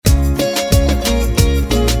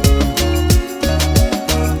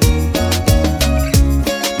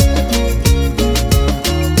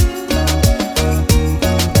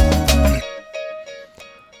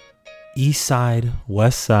side,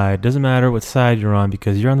 west side, doesn't matter what side you're on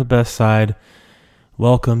because you're on the best side.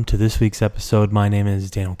 Welcome to this week's episode. My name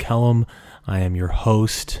is Daniel Kellom. I am your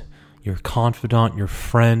host, your confidant, your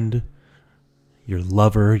friend, your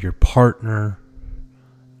lover, your partner,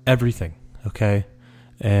 everything, okay?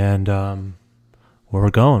 And where we're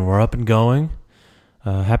going, we're up and going.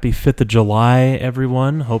 Happy 5th of July,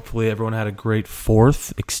 everyone. Hopefully everyone had a great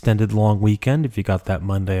 4th extended long weekend if you got that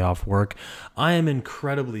Monday off work. I am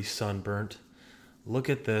incredibly sunburnt. Look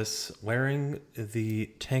at this. Wearing the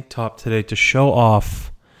tank top today to show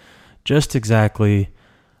off just exactly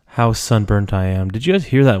how sunburnt I am. Did you guys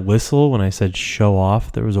hear that whistle when I said show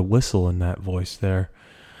off? There was a whistle in that voice there.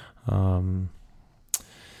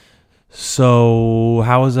 So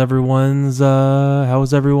how was everyone's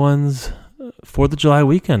 4th of July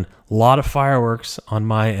weekend? A lot of fireworks on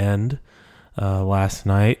my end last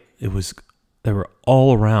night. They were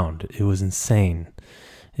all around. It was insane.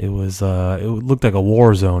 It looked like a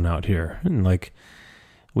war zone out here. And like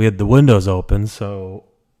we had the windows open, so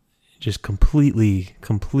just completely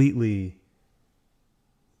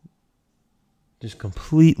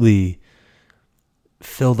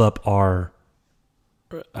filled up our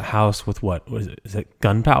house with what was it? Is it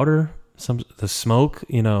gunpowder? The smoke,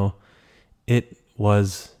 it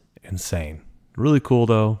was insane. Really cool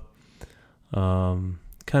though. Kind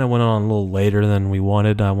of went on a little later than we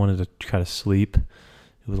wanted. I wanted to try to sleep.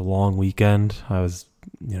 It was a long weekend. I was,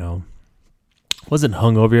 wasn't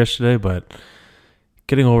hungover yesterday, but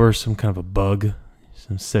getting over some kind of a bug,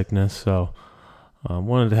 some sickness. So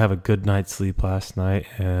wanted to have a good night's sleep last night,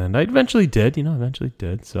 and I eventually did.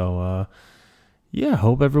 So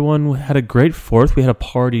hope everyone had a great 4th. We had a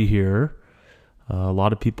party here. A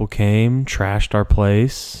lot of people came, trashed our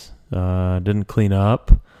place, didn't clean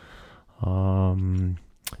up, didn't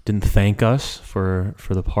thank us for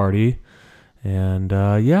the party, and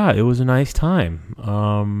it was a nice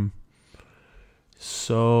time.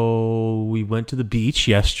 So we went to the beach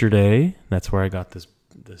yesterday. That's where I got this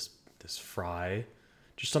fry,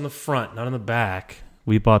 just on the front, not on the back.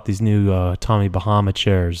 We bought these new Tommy Bahama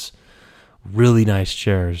chairs, really nice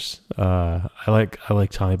chairs. I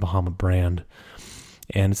like Tommy Bahama brand.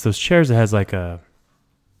 And it's those chairs that has like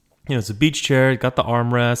it's a beach chair. It got the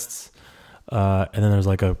armrests, and then there's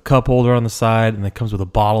like a cup holder on the side, and it comes with a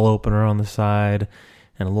bottle opener on the side,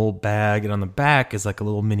 and a little bag. And on the back is like a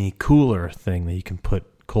little mini cooler thing that you can put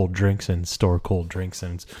cold drinks in, store cold drinks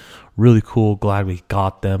in. It's really cool. Glad we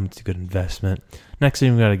got them. It's a good investment. Next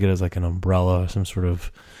thing we got to get is like an umbrella, some sort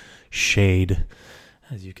of shade,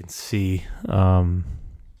 as you can see. Really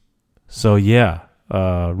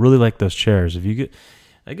like those chairs. If you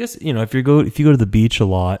go to the beach a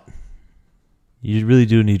lot, you really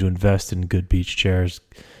do need to invest in good beach chairs,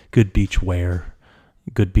 good beach wear,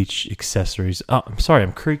 good beach accessories. Oh, I'm sorry,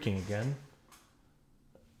 I'm creaking again.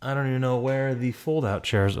 I don't even know where the fold-out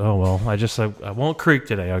chairs. Oh well, I won't creak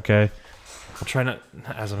today. Okay, I'll try not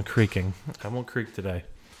as I'm creaking. I won't creak today.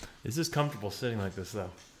 Is this comfortable sitting like this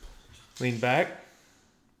though? Lean back.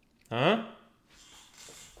 Huh?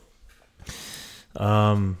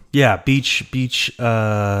 Beach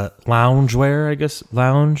lounge wear, I guess.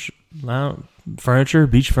 Lounge furniture,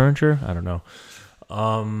 beach furniture. I don't know.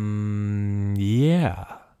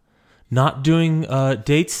 Not doing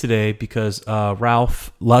dates today because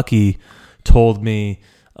Ralph Lucky told me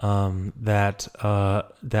that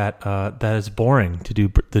it's boring to do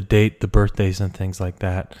the birthdays and things like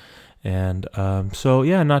that. And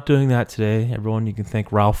not doing that today. Everyone, you can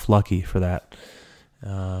thank Ralph Lucky for that.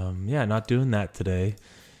 Not doing that today.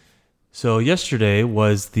 So yesterday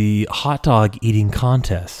was the hot dog eating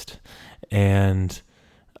contest, and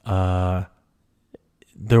there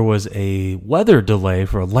was a weather delay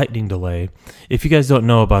for a lightning delay. If you guys don't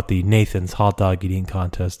know about the Nathan's hot dog eating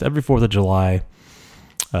contest, every 4th of July,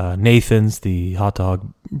 Nathan's, the hot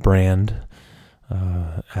dog brand,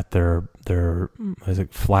 at their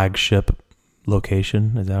flagship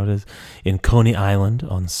location, is that what it is? In Coney Island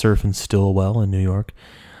on Surf and Stillwell in New York.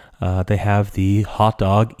 They have the hot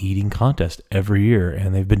dog eating contest every year,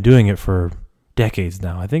 and they've been doing it for decades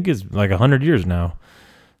now. I think it's like 100 years now,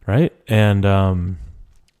 right? And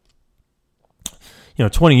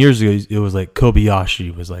 20 years ago, it was like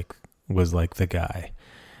Kobayashi was like the guy,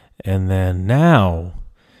 and then now,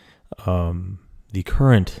 the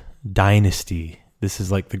current dynasty. This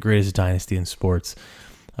is like the greatest dynasty in sports.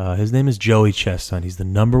 His name is Joey Chestnut. He's the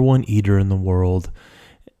number 1 eater in the world,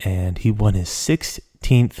 and he won his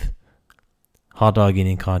 16th hot dog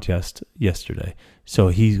eating contest yesterday. So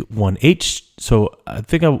he won 8. So I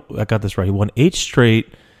think I got this right. He won 8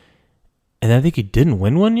 straight, and I think he didn't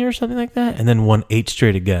win one year or something like that, and then won 8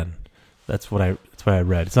 straight again. That's what That's what I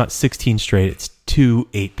read. It's not 16 straight. It's 2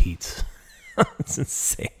 8-peats. It's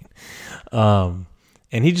insane. And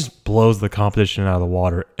he just blows the competition out of the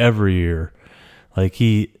water every year. Like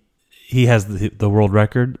he has the world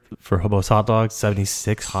record for most hot dogs,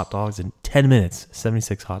 76 hot dogs in 10 minutes,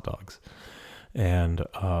 76 hot dogs. And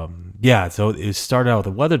so it started out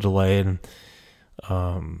with a weather delay and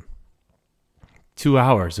 2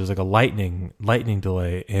 hours. It was like a lightning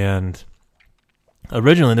delay. And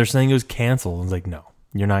originally they're saying it was canceled. I was like, no,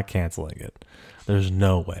 you're not canceling it. There's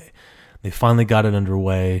no way. They finally got it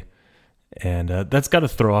underway. And that's got to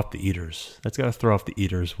throw off the eaters. That's got to throw off the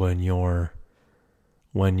eaters when you're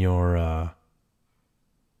you're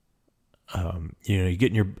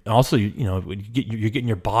getting your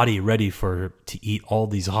body ready to eat all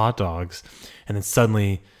these hot dogs, and then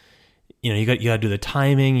suddenly, you got to do the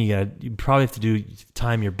timing. You probably have to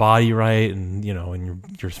time your body right, and and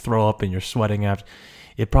your throw up and your sweating after.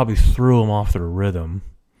 It probably threw them off their rhythm,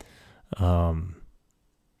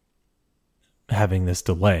 having this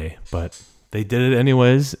delay, but they did it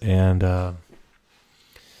anyways. And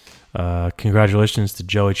congratulations to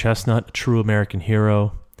Joey Chestnut, a true American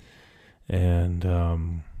hero. And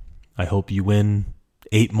I hope you win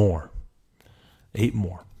 8 more. 8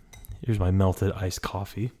 more. Here's my melted iced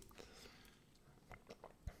coffee.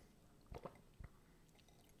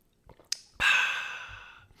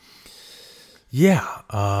 Yeah.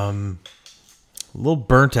 A little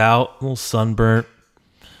burnt out, a little sunburnt.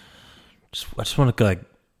 I just want to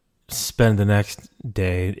spend the next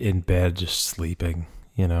day in bed just sleeping,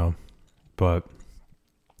 But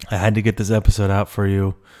I had to get this episode out for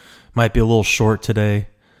you. Might be a little short today,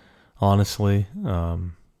 honestly.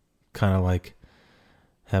 Kind of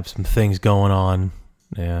have some things going on,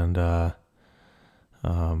 and got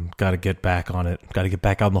to get back on it. Got to get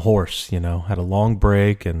back on the horse. Had a long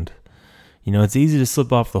break, and it's easy to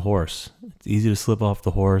slip off the horse.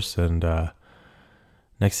 And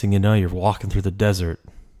next thing you know, you're walking through the desert,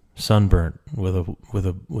 sunburnt, with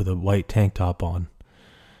a white tank top on,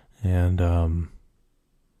 and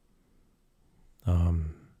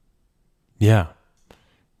yeah,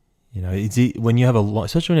 it's when you have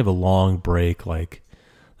especially when you have a long break, like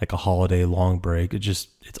a holiday long break. It's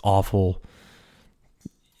awful,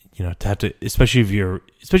 to have to, especially if you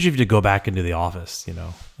have to go back into the office.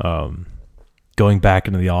 Going back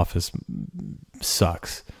into the office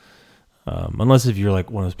sucks, unless if you're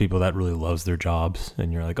one of those people that really loves their jobs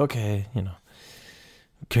and you're like, okay,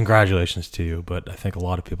 congratulations to you. But I think a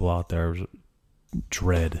lot of people out there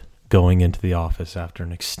dread going into the office after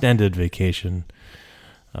an extended vacation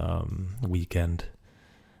weekend.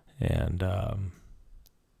 And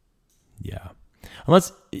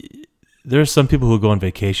unless there's some people who go on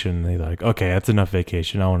vacation and they're like, okay, that's enough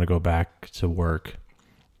vacation, I want to go back to work.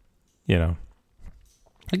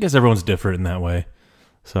 I guess everyone's different in that way.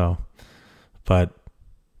 So, but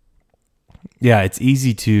yeah, it's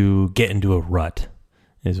easy to get into a rut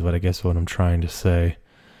is what I'm trying to say.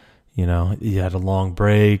 You had a long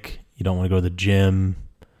break. You don't want to go to the gym.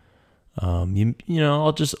 I'll get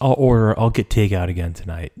takeout again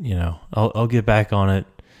tonight. I'll get back on it.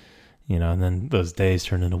 And then those days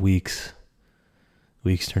turn into weeks.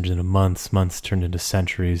 Weeks turns into months. Months turn into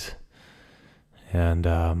centuries. And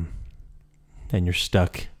you're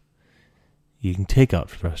stuck eating takeout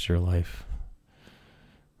for the rest of your life.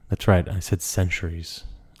 That's right. I said centuries.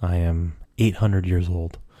 I am 800 years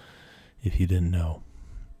old, if you didn't know.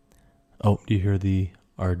 Oh, do you hear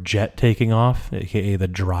our jet taking off, aka the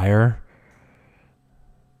dryer?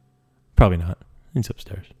 Probably not. It's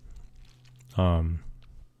upstairs. The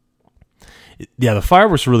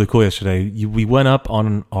fireworks were really cool yesterday. We went up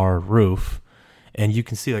on our roof, and you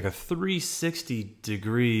can see a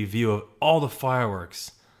 360-degree view of all the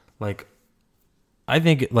fireworks. I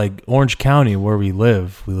think Orange County, where we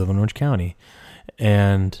live in Orange County,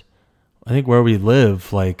 and I think where we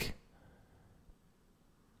live,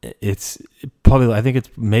 it's probably, I think it's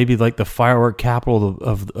maybe the firework capital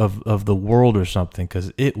of the world or something,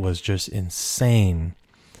 because it was just insane.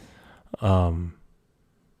 20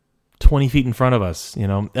 feet in front of us,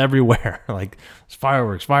 everywhere,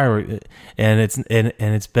 fireworks, and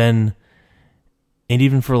it's been, and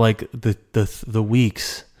even for the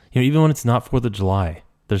weeks, even when it's not 4th of July,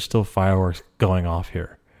 there's still fireworks going off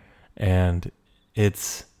here, and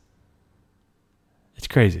it's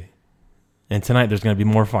crazy. And tonight there's going to be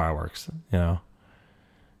more fireworks.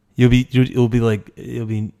 It'll be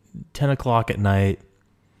 10 o'clock at night,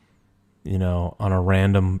 on a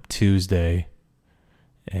random Tuesday,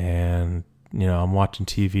 and I'm watching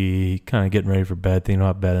TV, kind of getting ready for bed, thinking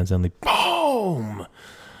about bed, and suddenly, boom! I'm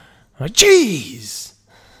like, jeez.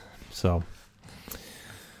 So,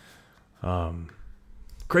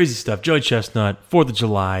 Crazy stuff. Joey Chestnut, 4th of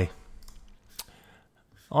July.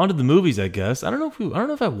 On to the movies, I guess. I don't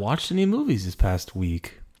know if I watched any movies this past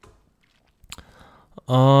week.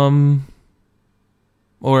 Or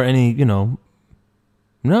any, no,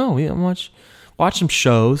 we didn't watch some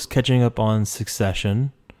shows, catching up on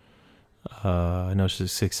Succession. I know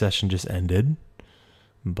Succession just ended,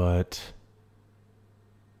 but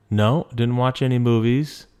no, didn't watch any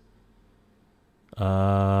movies.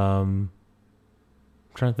 I'm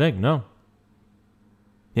trying to think. No.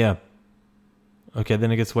 Yeah. Okay,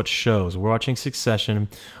 then I guess what shows? We're watching Succession,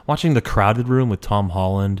 watching The Crowded Room with Tom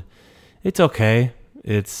Holland. It's okay.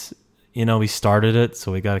 It's, we started it,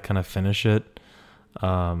 so we got to kind of finish it.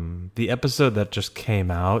 The episode that just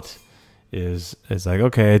came out is like,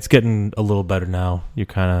 okay, it's getting a little better now.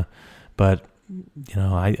 But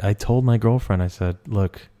I told my girlfriend, I said,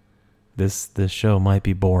 look, this show might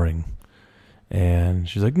be boring. And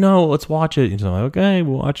she's like, no, let's watch it. And so I'm like, okay,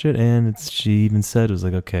 we'll watch it. And she even said, it was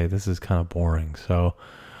like, okay, this is kind of boring. So,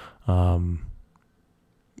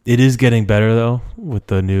 it is getting better though with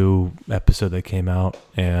the new episode that came out,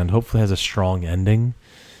 and hopefully has a strong ending.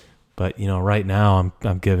 But right now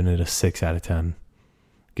I'm giving it a 6 out of 10.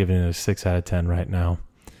 Giving it a 6 out of 10 right now.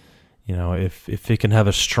 If it can have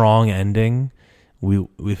a strong ending,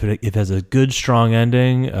 if it has a good strong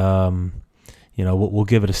ending, we'll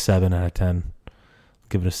give it a 7 out of 10.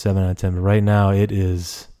 Give it a 7 out of 10. But right now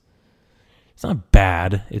it's not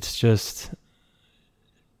bad. It's just,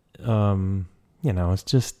 it's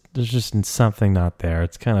just, there's just something not there.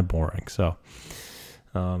 It's kind of boring. So,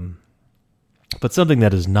 but something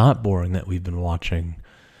that is not boring that we've been watching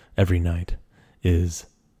every night is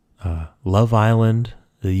Love Island,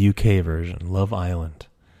 the UK version, Love Island.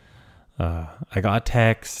 I got a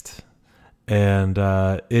text, and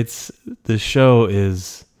it's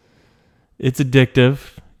addictive.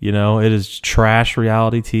 It is trash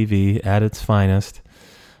reality TV at its finest,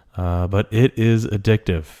 but it is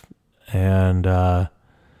addictive, and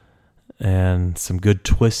some good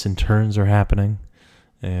twists and turns are happening.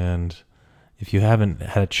 And if you haven't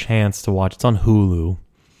had a chance to watch, it's on Hulu.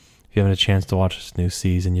 If you haven't had a chance to watch this new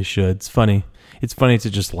season, you should. It's funny. It's funny to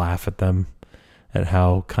just laugh at them, at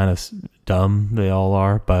how kind of dumb they all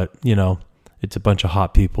are. But, it's a bunch of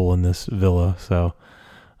hot people in this villa. So,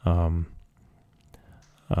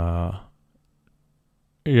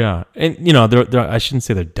 yeah. And, they're I shouldn't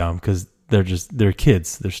say they're dumb, because they're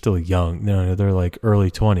kids. They're still young. They're like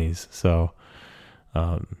early 20s. So,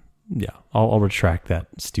 yeah, I'll retract that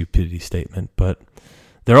stupidity statement. But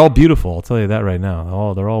they're all beautiful. I'll tell you that right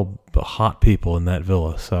now. They're all hot people in that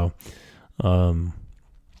villa. So, if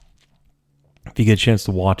you get a chance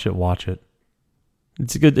to watch it, watch it.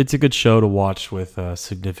 It's a good show to watch with a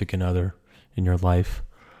significant other in your life.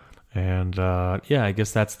 And yeah, I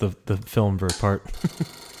guess that's the film ver part.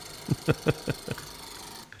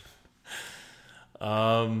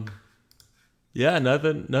 Yeah,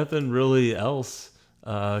 nothing really else.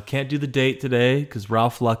 Can't do the date today because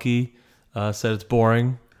Ralph Lucky said it's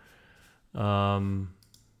boring. So,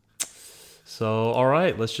 all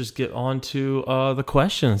right, let's just get on to the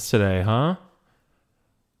questions today, huh?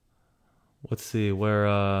 Let's see where.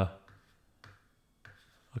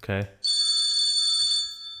 Okay,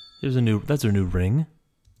 that's a new ring.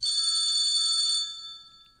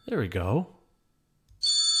 There we go.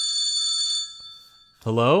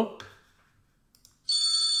 Hello?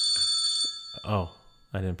 Oh,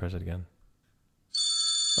 I didn't press it again.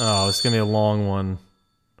 Oh, it's going to be a long one.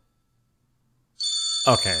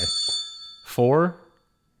 Okay. 4?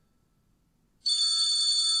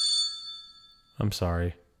 I'm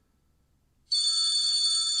sorry.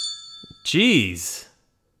 Jeez.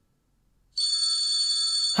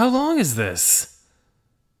 How long is this?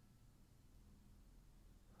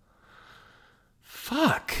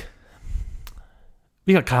 Fuck.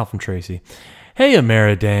 We got Kyle from Tracy. Hey,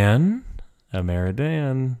 Ameridan.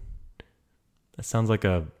 Ameridan. That sounds like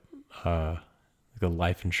a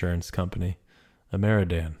life insurance company.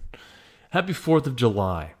 Ameridan. Happy 4th of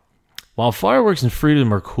July. While fireworks and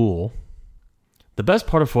freedom are cool, the best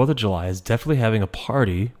part of 4th of July is definitely having a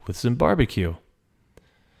party with some barbecue.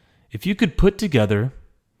 If you could put together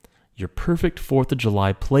your perfect 4th of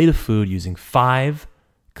July plate of food using 5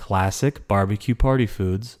 classic barbecue party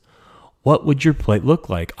foods, what would your plate look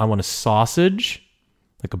like? I want a sausage,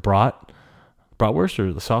 like a bratwurst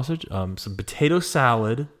or the sausage, some potato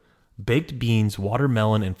salad, baked beans,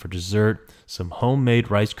 watermelon, and for dessert, some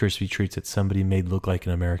homemade Rice Krispie treats that somebody made look like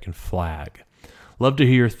an American flag. Love to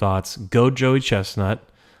hear your thoughts. Go Joey Chestnut.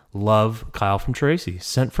 Love, Kyle from Tracy.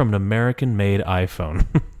 Sent from an American-made iPhone.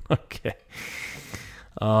 Okay.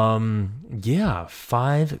 Yeah,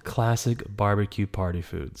 5 classic barbecue party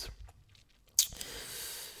foods.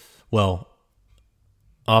 Well,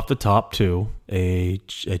 off the top, two, a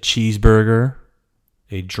cheeseburger,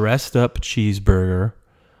 a dressed up cheeseburger,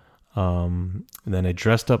 and then a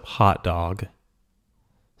dressed up hot dog.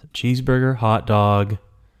 Cheeseburger, hot dog,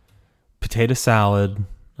 potato salad.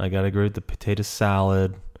 I gotta agree with the potato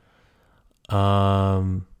salad.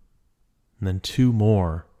 And then 2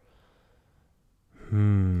 more.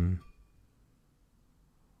 Trying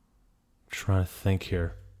to think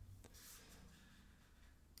here.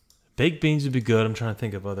 Baked beans would be good. I'm trying to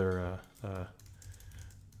think of other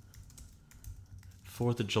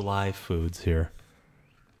 4th of July foods here.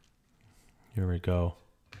 Here we go.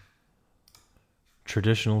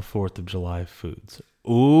 Traditional 4th of July foods.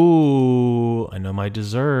 Ooh, I know my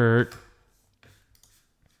dessert.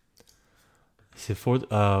 See,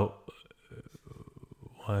 1,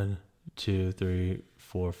 2, 3,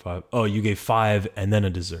 4, 5. Oh, you gave 5 and then a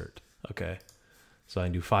dessert. Okay. So I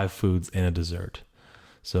can do 5 foods and a dessert.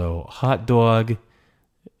 So hot dog,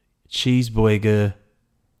 cheeseburger,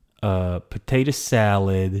 potato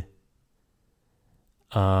salad,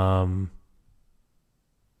 2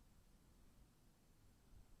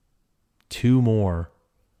 more.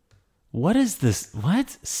 What is this?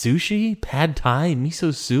 What? Sushi? Pad Thai?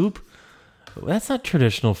 Miso soup? That's not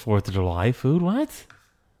traditional 4th of July food. What?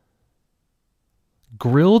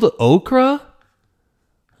 Grilled okra?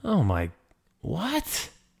 Oh my... What?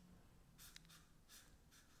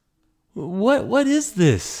 What is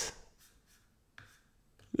this?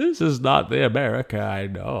 This is not the America I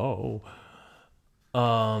know.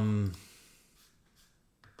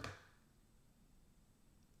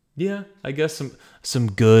 Yeah, I guess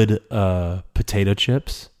some good potato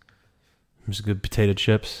chips. Some good potato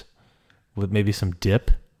chips with maybe some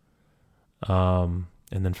dip. And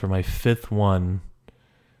then for my 5th one,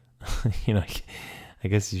 I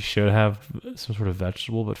guess you should have some sort of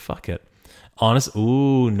vegetable, but fuck it.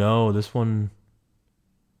 Ooh, no, this one.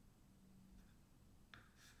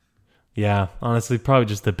 Yeah, honestly, probably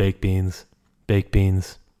just the baked beans. Baked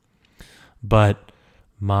beans. But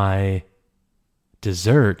my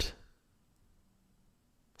dessert.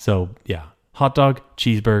 So, yeah, hot dog,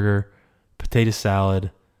 cheeseburger, potato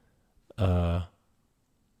salad. You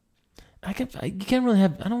can't really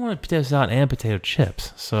have, I don't want a potato salad and potato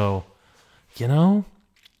chips. So,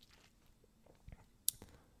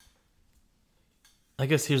 I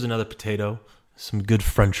guess here's another potato. Some good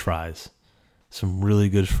French fries. Some really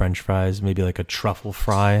good French fries. Maybe like a truffle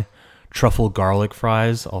fry. Truffle garlic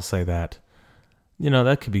fries. I'll say that.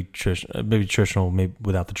 That could be maybe traditional, maybe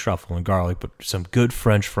without the truffle and garlic, but some good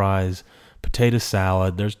French fries. Potato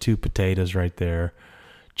salad. There's 2 potatoes right there.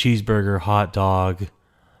 Cheeseburger, hot dog.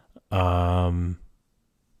 And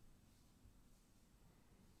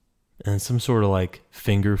some sort of like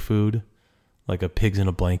finger food. Like a pigs in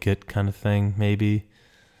a blanket kind of thing, maybe.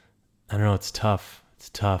 I don't know. It's tough.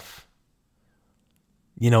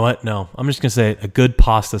 You know what? No, I'm just going to say a good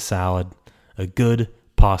pasta salad.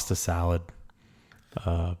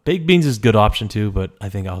 Baked beans is a good option too, but I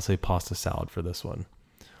think I'll say pasta salad for this one.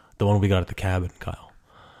 The one we got at the cabin, Kyle.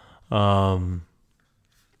 And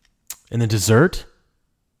the dessert,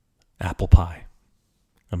 apple pie.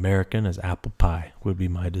 American as apple pie would be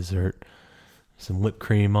my dessert. Some whipped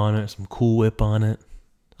cream on it, some Cool Whip on it,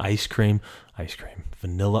 ice cream,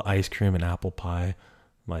 vanilla ice cream and apple pie.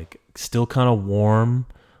 Like still kind of warm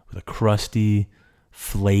with a crusty,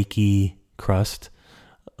 flaky crust.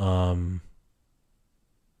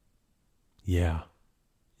 Yeah.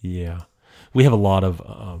 We have a lot of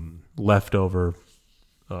leftover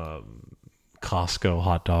Costco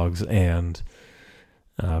hot dogs and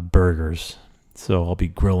burgers. So I'll be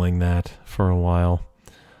grilling that for a while.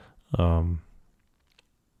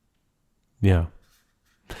 Yeah.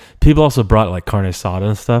 People also brought like carne asada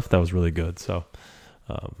and stuff. That was really good. So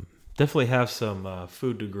definitely have some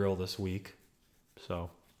food to grill this week. So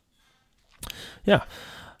yeah.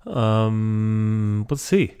 Let's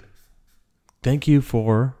see. Thank you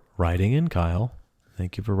for writing in, Kyle.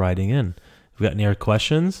 Thank you for writing in. Have we got any other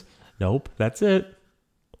questions? Nope. That's it.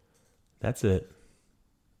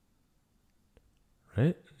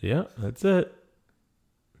 Right? Yeah, that's it.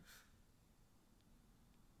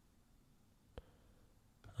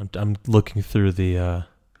 I'm looking through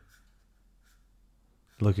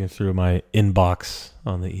my inbox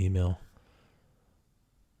on the email.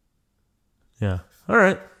 Yeah. All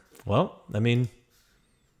right. Well, I mean,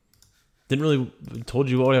 didn't really told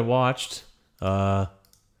you what I watched. Talked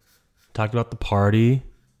about the party.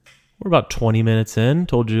 We're about 20 minutes in.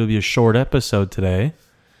 Told you it'll be a short episode today.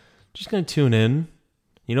 Just gonna tune in.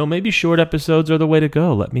 maybe short episodes are the way to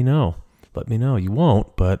go. Let me know. You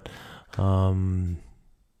won't, but, I'm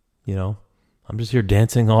just here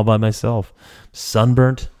dancing all by myself.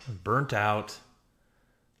 Sunburnt, burnt out.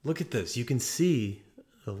 Look at this. You can see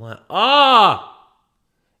the line.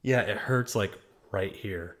 Yeah, it hurts like right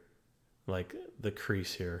here. Like the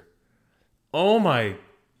crease here. Oh my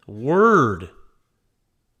word.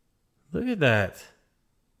 Look at that.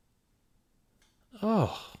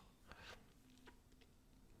 Oh.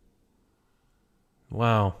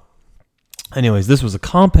 Wow. Anyways, this was a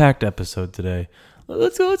compact episode today.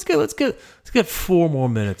 Let's get 4 more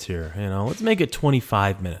minutes here. Let's make it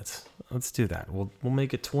 25 minutes. Let's do that. We'll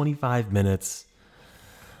make it 25 minutes.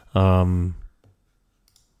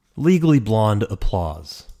 Legally Blonde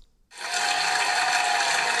applause.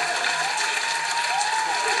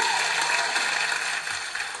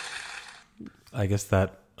 I guess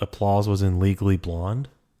that applause was in Legally Blonde.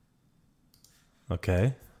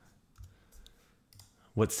 Okay.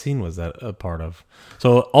 What scene was that a part of?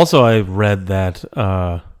 So also I read that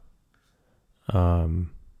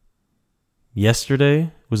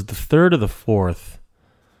yesterday was the 3rd or the 4th.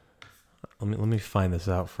 Let me find this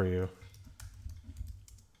out for you.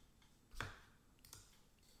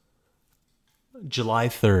 July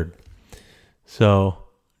 3rd. So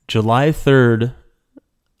July 3rd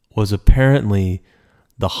was apparently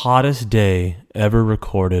the hottest day ever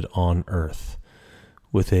recorded on Earth,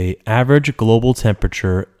 with an average global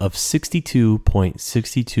temperature of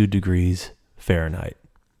 62.62 degrees Fahrenheit.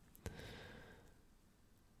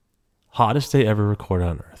 Hottest day ever recorded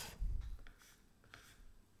on Earth.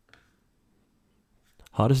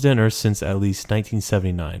 Hottest day on Earth since at least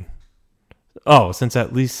 1979. Oh, since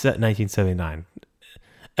at least 1979.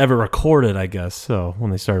 Ever recorded, I guess, so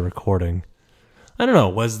when they started recording. I don't know,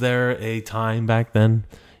 was there a time back then?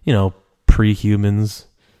 Pre-humans?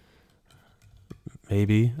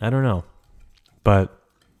 Maybe. I don't know. But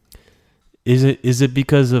is it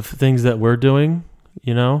because of things that we're doing?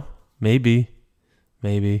 Maybe.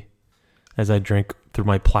 As I drink through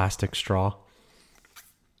my plastic straw.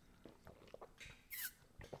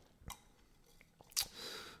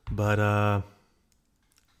 But,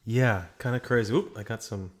 yeah, kind of crazy. Oop, I got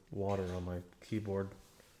some water on my keyboard.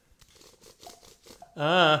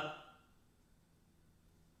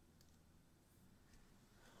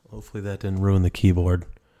 Hopefully that didn't ruin the keyboard.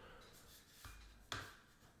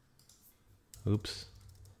 Oops.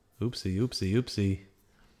 Oopsie.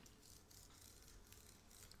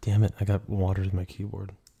 Damn it, I got water in my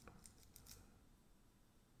keyboard.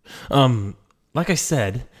 Like I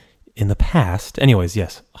said, in the past, anyways,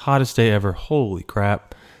 yes, hottest day ever. Holy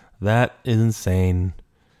crap. That is insane.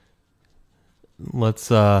 Let's,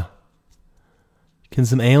 can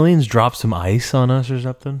some aliens drop some ice on us or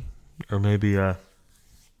something? Or maybe,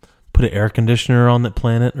 put an air conditioner on that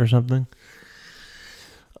planet or something?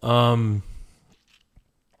 I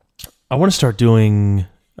want to start doing,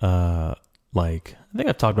 I think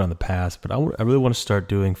I've talked about it in the past, but I really want to start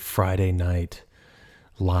doing Friday night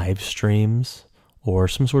live streams or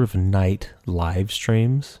some sort of night live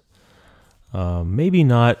streams. Maybe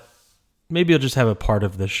not. Maybe I'll just have a part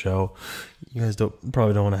of this show. You guys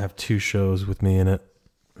probably don't want to have 2 shows with me in it.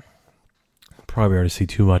 Probably already see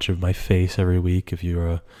too much of my face every week if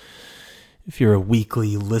you're a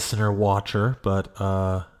weekly listener watcher. But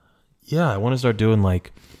yeah, I want to start doing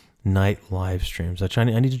night live streams. I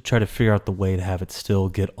need to try to figure out the way to have it still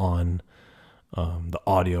get on the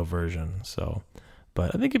audio version. So,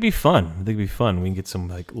 but I think it'd be fun. We can get some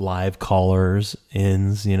live callers,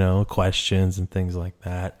 questions and things like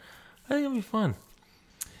that. I think it'll be fun.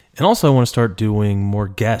 And also I want to start doing more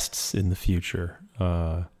guests in the future.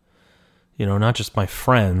 Not just my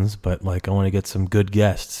friends, but I want to get some good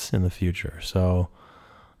guests in the future. So,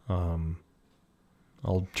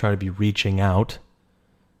 I'll try to be reaching out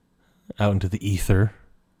into the ether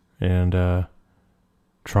and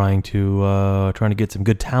trying to get some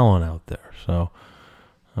good talent out there. So,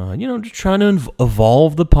 just trying to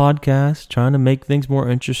evolve the podcast, trying to make things more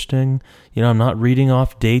interesting. I'm not reading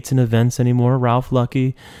off dates and events anymore. Ralph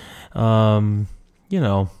Lucky,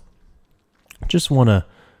 just want to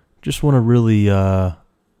really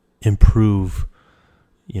improve,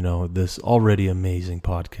 this already amazing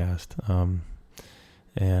podcast.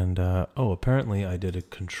 Apparently I did a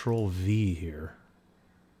Control V here,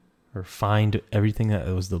 or find everything that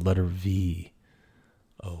was the letter V.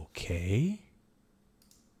 Okay.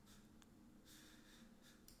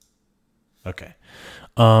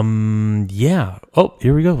 Yeah. Oh,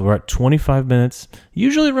 here we go. We're at 25 minutes.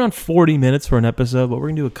 Usually around 40 minutes for an episode, but we're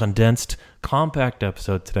going to do a condensed, compact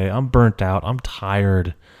episode today. I'm burnt out. I'm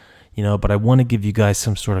tired. but I want to give you guys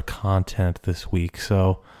some sort of content this week.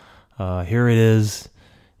 So here it is.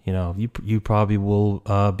 You probably will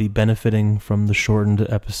be benefiting from the shortened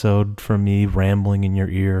episode from me rambling in your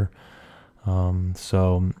ear.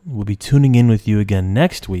 So we'll be tuning in with you again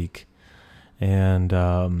next week. And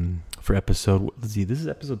for episode, let's see, this is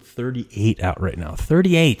episode 38 out right now.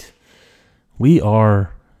 38. We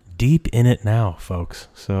are deep in it now, folks.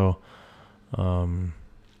 So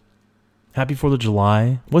happy 4th of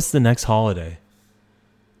July. What's the next holiday?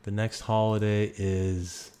 The next holiday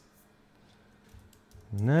is...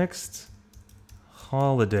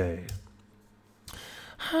 Holiday.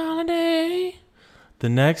 The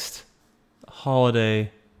next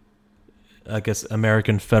holiday, I guess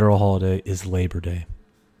American federal holiday, is Labor Day.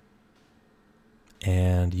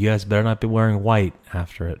 And you guys better not be wearing white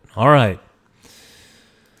after it. All right.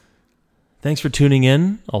 Thanks for tuning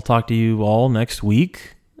in. I'll talk to you all next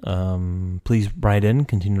week. Please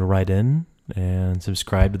continue to write in, and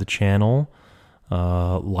subscribe to the channel.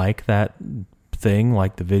 Like that thing,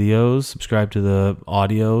 like the videos. Subscribe to the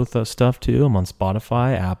audio stuff too. I'm on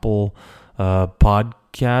Spotify, Apple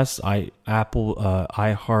Podcasts,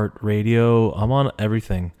 iHeartRadio. I'm on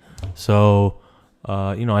everything. So,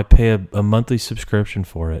 I pay a monthly subscription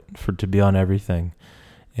to be on everything.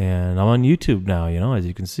 And I'm on YouTube now, as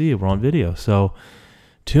you can see, we're on video. So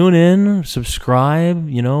tune in, subscribe.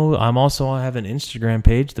 I have an Instagram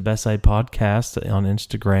page, the Best Side Podcast on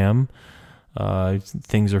Instagram.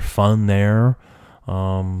 Things are fun there.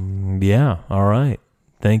 All right.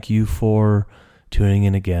 Thank you for tuning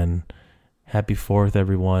in again. Happy 4th,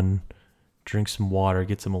 everyone. Drink some water,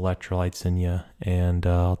 get some electrolytes in you, and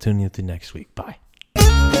I'll tune in with you next week. Bye.